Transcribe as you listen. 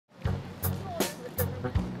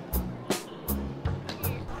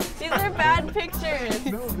are bad pictures.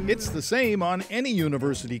 It's the same on any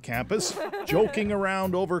university campus, joking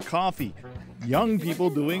around over coffee. Young people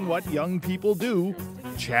doing what young people do,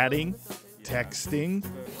 chatting, texting,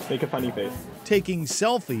 make a funny face, taking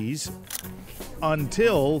selfies,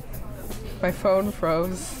 until my phone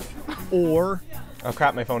froze. Or, oh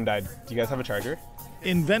crap, my phone died. Do you guys have a charger?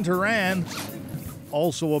 Inventor Ann,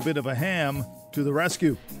 also a bit of a ham, to the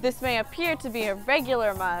rescue. This may appear to be a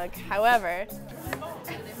regular mug, however,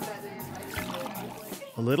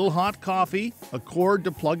 a little hot coffee, a cord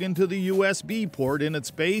to plug into the USB port in its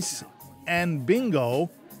base, and bingo,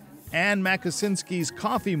 Ann Makosinski's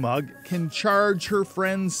coffee mug can charge her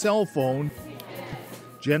friend's cell phone,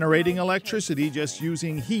 generating electricity just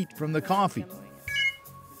using heat from the coffee.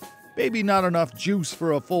 Maybe not enough juice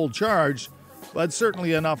for a full charge, but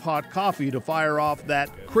certainly enough hot coffee to fire off that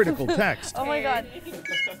critical text. oh my God.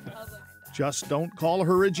 Just don't call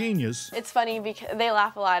her a genius. It's funny because they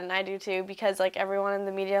laugh a lot, and I do too, because like everyone in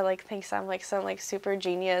the media like thinks I'm like some like super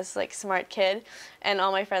genius, like smart kid, and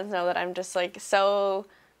all my friends know that I'm just like so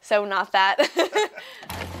not that.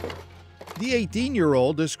 The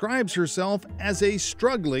 18-year-old describes herself as a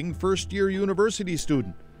struggling first-year university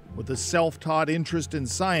student with a self-taught interest in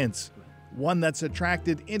science, one that's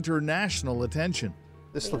attracted international attention.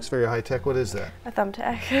 This looks very high-tech. What is that? A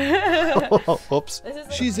thumbtack. Oh, oops.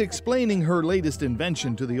 She's explaining her latest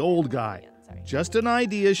invention to the old guy. Just an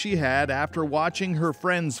idea she had after watching her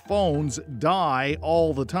friends' phones die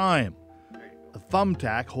all the time. A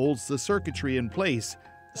thumbtack holds the circuitry in place.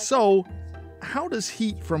 So, how does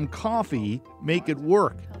heat from coffee make it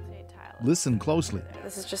work? Listen closely.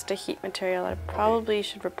 This is just a heat material I probably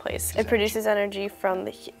should replace. It produces energy from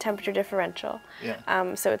the temperature differential.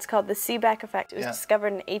 Yeah. So it's called the Seebeck effect. It was discovered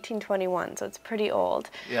in 1821, so it's pretty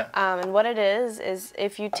old. Yeah. And what it is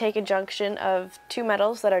if you take a junction of two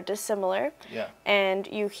metals that are dissimilar, and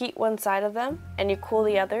you heat one side of them and you cool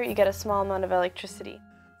the other, you get a small amount of electricity.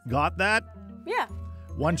 Got that? Yeah.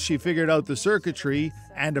 Once she figured out the circuitry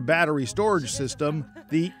and a battery storage system,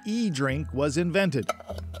 the e-drink was invented.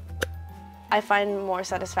 I find more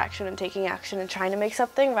satisfaction in taking action and trying to make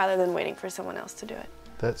something rather than waiting for someone else to do it.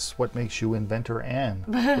 That's what makes you Inventor Ann,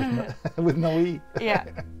 with no E. Yeah.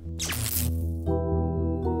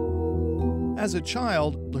 As a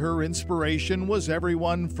child, her inspiration was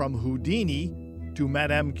everyone from Houdini to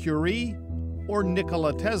Madame Curie or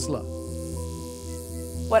Nikola Tesla.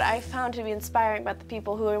 What I found to be inspiring about the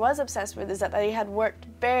people who I was obsessed with is that they had worked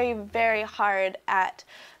very, very hard at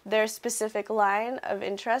their specific line of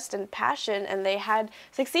interest and passion, and they had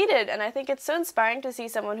succeeded. And I think it's so inspiring to see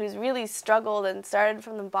someone who's really struggled and started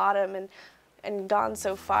from the bottom and gone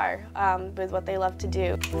so far with what they love to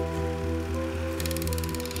do.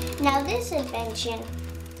 Now this invention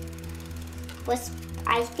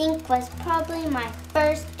I think was probably my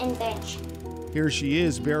first invention. Here she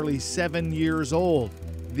is, barely 7 years old.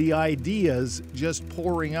 The ideas just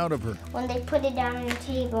pouring out of her. When they put it down on the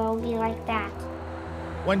table, it'll be like that.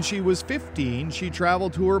 When she was 15, she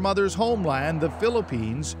traveled to her mother's homeland, the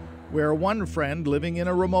Philippines, where one friend living in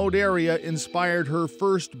a remote area inspired her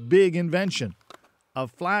first big invention, a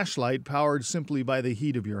flashlight powered simply by the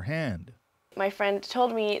heat of your hand. My friend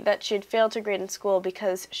told me that she had failed to grade in school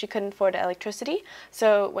because she couldn't afford electricity.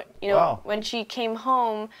 So, when she came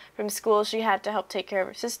home from school, she had to help take care of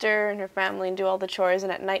her sister and her family and do all the chores,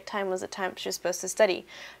 and at nighttime was the time she was supposed to study.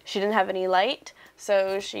 She didn't have any light,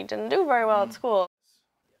 so she didn't do very well at school.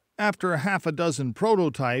 After half a dozen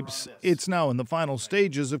prototypes, it's now in the final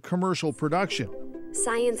stages of commercial production.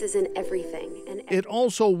 Science is in everything. It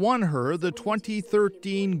also won her the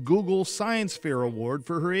 2013 Google Science Fair Award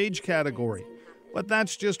for her age category. But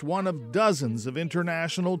that's just one of dozens of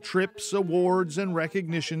international trips, awards, and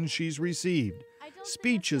recognitions she's received.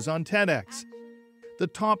 Speeches on TEDx, the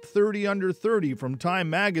top 30 under 30 from Time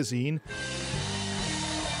magazine,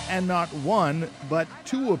 and not one, but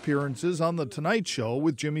 2 appearances on The Tonight Show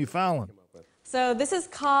with Jimmy Fallon. So this is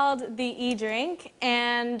called the e-drink,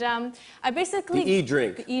 and I basically... The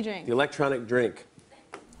e-drink. The e-drink. The electronic drink.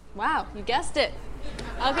 Wow, you guessed it.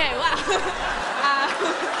 Okay, wow.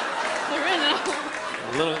 Original.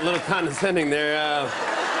 A little condescending there.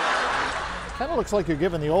 Kind of looks like you're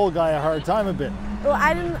giving the old guy a hard time a bit. Well,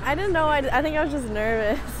 I didn't know. I think I was just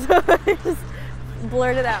nervous, so I just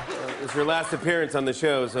blurted out. It's your last appearance on the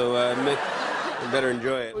show, so you better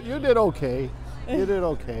enjoy it. You did okay. You did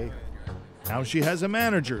okay. Now she has a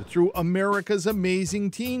manager through America's Amazing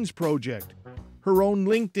Teens project, her own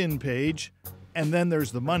LinkedIn page, and then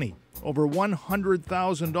there's the money. Over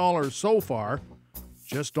 $100,000 so far.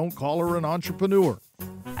 Just don't call her an entrepreneur.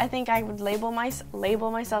 I think I would label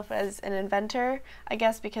myself as an inventor, I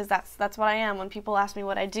guess, because that's what I am. When people ask me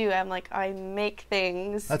what I do, I'm like, I make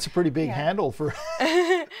things. That's a pretty big handle for...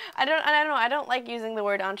 I don't like using the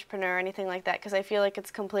word entrepreneur or anything like that, because I feel like it's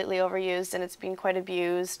completely overused and it's been quite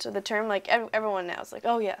abused. The term, like, everyone now is like,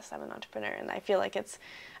 oh yes, I'm an entrepreneur, and I feel like it's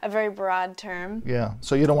a very broad term. Yeah,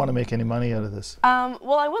 so you don't want to make any money out of this?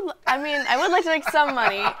 Well, I would like to make some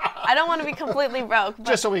money. I don't want to be completely broke. But,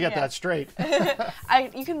 just so we get that straight.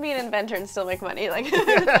 You can be an inventor and still make money. Like,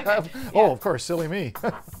 Oh, of course, silly me.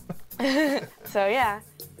 So, yeah.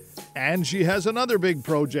 And she has another big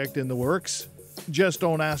project in the works. Just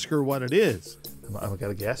don't ask her what it is. I've got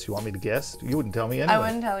to guess. You want me to guess? You wouldn't tell me anyway. I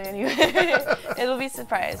wouldn't tell you anyway. It'll be a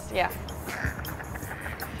surprise, yeah.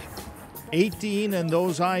 18 and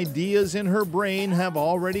those ideas in her brain have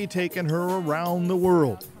already taken her around the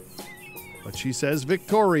world. But she says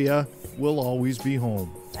Victoria will always be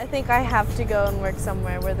home. I think I have to go and work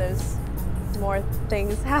somewhere where there's more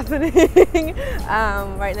things happening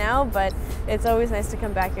right now, but it's always nice to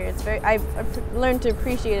come back here. I've learned to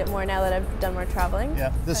appreciate it more now that I've done more traveling.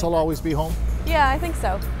 Yeah, this will always be home? Yeah, I think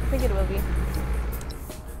so. I think it will be.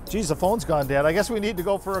 Geez, the phone's gone dead. I guess we need to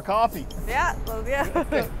go for a coffee. Yeah, well,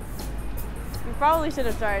 yeah. You probably should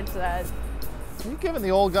have charged that. Are you giving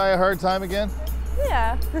the old guy a hard time again?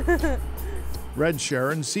 Yeah. Reg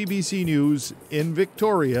Sherren, CBC News in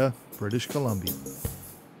Victoria, British Columbia.